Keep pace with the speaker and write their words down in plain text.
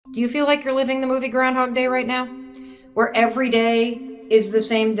Do you feel like you're living the movie Groundhog Day right now? Where every day is the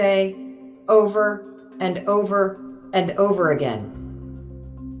same day over and over and over again.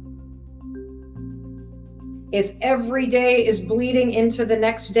 If every day is bleeding into the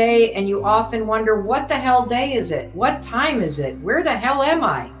next day and you often wonder, what the hell day is it? What time is it? Where the hell am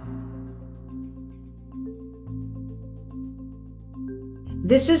I?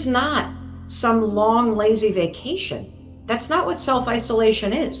 This is not some long, lazy vacation. That's not what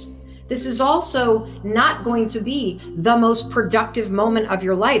self-isolation is. This is also not going to be the most productive moment of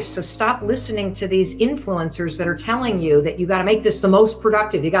your life. So stop listening to these influencers that are telling you that you got to make this the most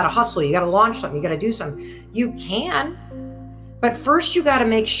productive. You got to hustle. You got to launch something. You got to do something. You can, but first you got to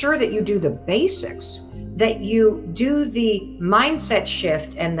make sure that you do the basics, that you do the mindset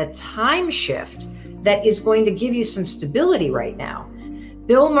shift and the time shift that is going to give you some stability right now.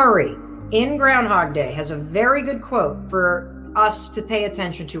 Bill Murray in Groundhog Day has a very good quote for us to pay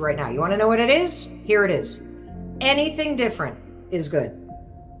attention to right now. You want to know what it is? Here it is. Anything different is good.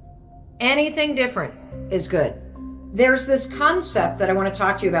 Anything different is good. There's this concept that I want to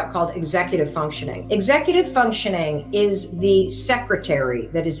talk to you about called executive functioning. Executive functioning is the secretary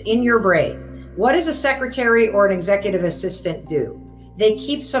that is in your brain. What does a secretary or an executive assistant do? They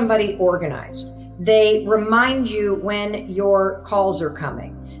keep somebody organized. They remind you when your calls are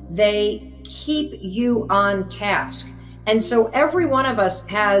coming. They keep you on task. And so every one of us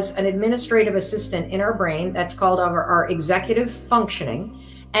has an administrative assistant in our brain. That's called our executive functioning.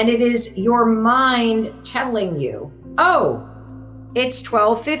 And it is your mind telling you, oh, it's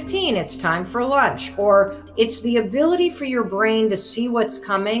 12:15, it's time for lunch. Or it's the ability for your brain to see what's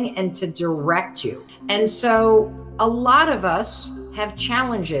coming and to direct you. And so a lot of us have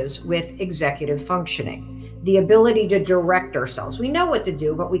challenges with executive functioning, the ability to direct ourselves. We know what to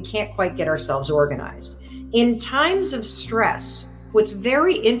do, but we can't quite get ourselves organized. In times of stress, what's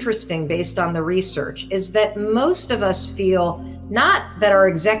very interesting based on the research is that most of us feel not that our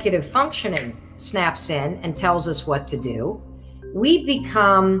executive functioning snaps in and tells us what to do. We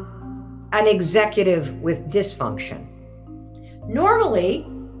become an executive with dysfunction. Normally,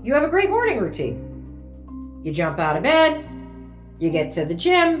 you have a great morning routine. You jump out of bed, you get to the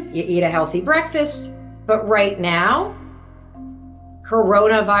gym, you eat a healthy breakfast. But right now,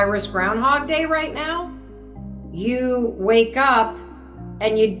 coronavirus Groundhog Day right now, you wake up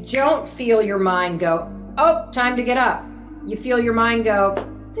and you don't feel your mind go, oh, time to get up. You feel your mind go,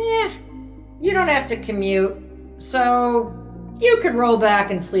 you don't have to commute, so you could roll back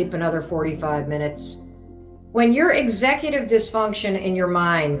and sleep another 45 minutes. When your executive dysfunction in your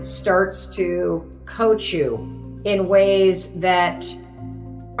mind starts to coach you in ways that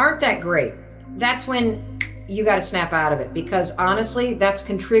aren't that great, that's when you got to snap out of it, because honestly, that's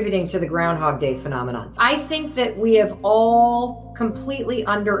contributing to the Groundhog Day phenomenon. I think that we have all completely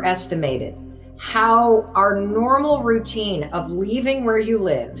underestimated how our normal routine of leaving where you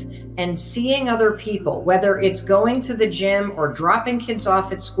live and seeing other people, whether it's going to the gym or dropping kids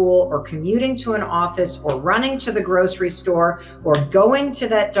off at school or commuting to an office or running to the grocery store or going to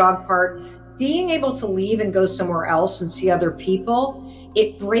that dog park, being able to leave and go somewhere else and see other people,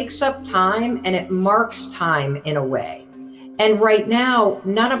 it breaks up time and it marks time in a way. And right now,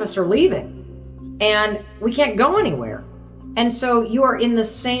 none of us are leaving and we can't go anywhere. And so you are in the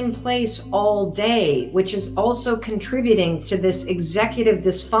same place all day, which is also contributing to this executive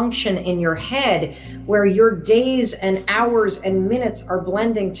dysfunction in your head where your days and hours and minutes are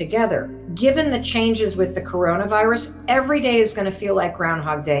blending together. Given the changes with the coronavirus, every day is going to feel like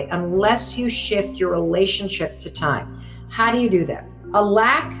Groundhog Day unless you shift your relationship to time. How do you do that? A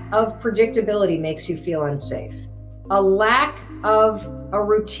lack of predictability makes you feel unsafe. A lack of a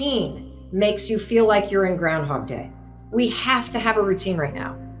routine makes you feel like you're in Groundhog Day. We have to have a routine right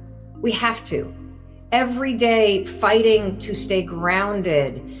now. We have to. Every day fighting to stay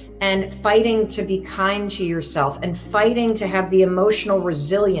grounded and fighting to be kind to yourself and fighting to have the emotional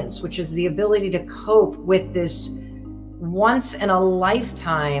resilience, which is the ability to cope with this once in a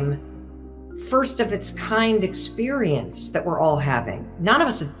lifetime, first of its kind experience that we're all having. None of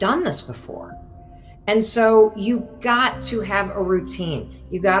us have done this before. And so you got to have a routine.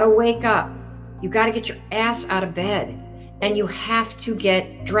 You got to wake up. You got to get your ass out of bed and you have to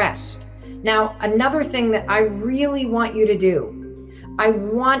get dressed. Now, another thing that I really want you to do, I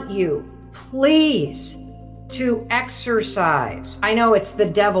want you, please, to exercise. I know it's the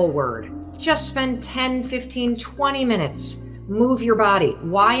devil word. Just spend 10, 15, 20 minutes. Move your body.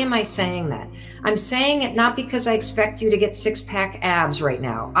 Why am I saying that? I'm saying it not because I expect you to get six-pack abs right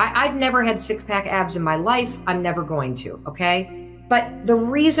now. I've never had six-pack abs in my life. I'm never going to, okay? But the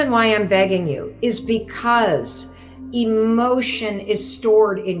reason why I'm begging you is because emotion is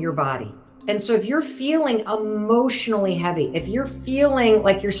stored in your body. And so if you're feeling emotionally heavy, if you're feeling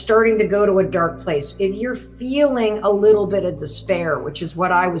like you're starting to go to a dark place, if you're feeling a little bit of despair, which is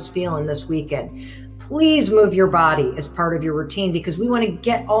what I was feeling this weekend, please move your body as part of your routine, because we want to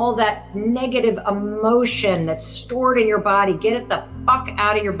get all that negative emotion that's stored in your body, get it the fuck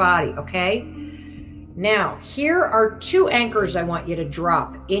out of your body, okay? Now, here are 2 anchors I want you to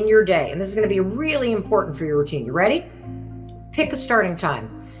drop in your day. And this is going to be really important for your routine. You ready? Pick a starting time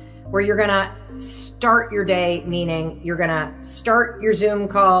where you're going to start your day, meaning you're going to start your Zoom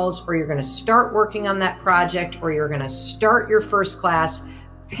calls, or you're going to start working on that project, or you're going to start your first class.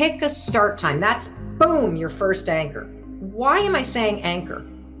 Pick a start time. That's, boom, your first anchor. Why am I saying anchor?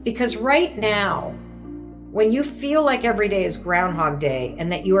 Because right now, when you feel like every day is Groundhog Day and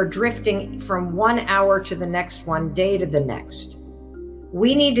that you are drifting from 1 hour to the next, one day to the next,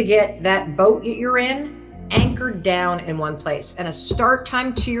 we need to get that boat that you're in anchored down in one place. And a start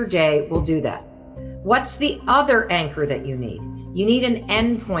time to your day will do that. What's the other anchor that you need? You need an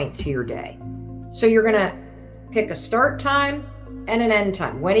end point to your day. So you're going to pick a start time and an end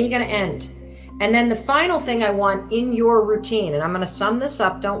time. When are you going to end? And then the final thing I want in your routine, and I'm going to sum this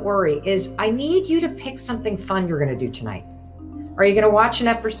up, don't worry, is I need you to pick something fun you're going to do tonight. Are you going to watch an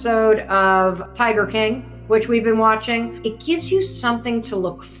episode of Tiger King, which we've been watching? It gives you something to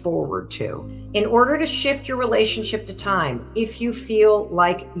look forward to in order to shift your relationship to time. If you feel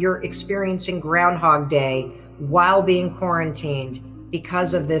like you're experiencing Groundhog Day while being quarantined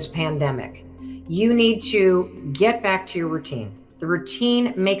because of this pandemic, you need to get back to your routine. The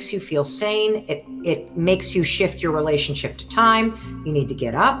routine makes you feel sane. It makes you shift your relationship to time. You need to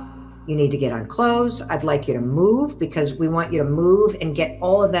get up. You need to get on clothes. I'd like you to move, because we want you to move and get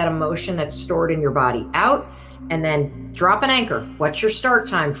all of that emotion that's stored in your body out. And then drop an anchor. What's your start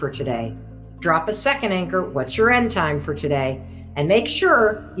time for today? Drop a second anchor. What's your end time for today? And make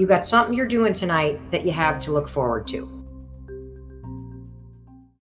sure you got something you're doing tonight that you have to look forward to.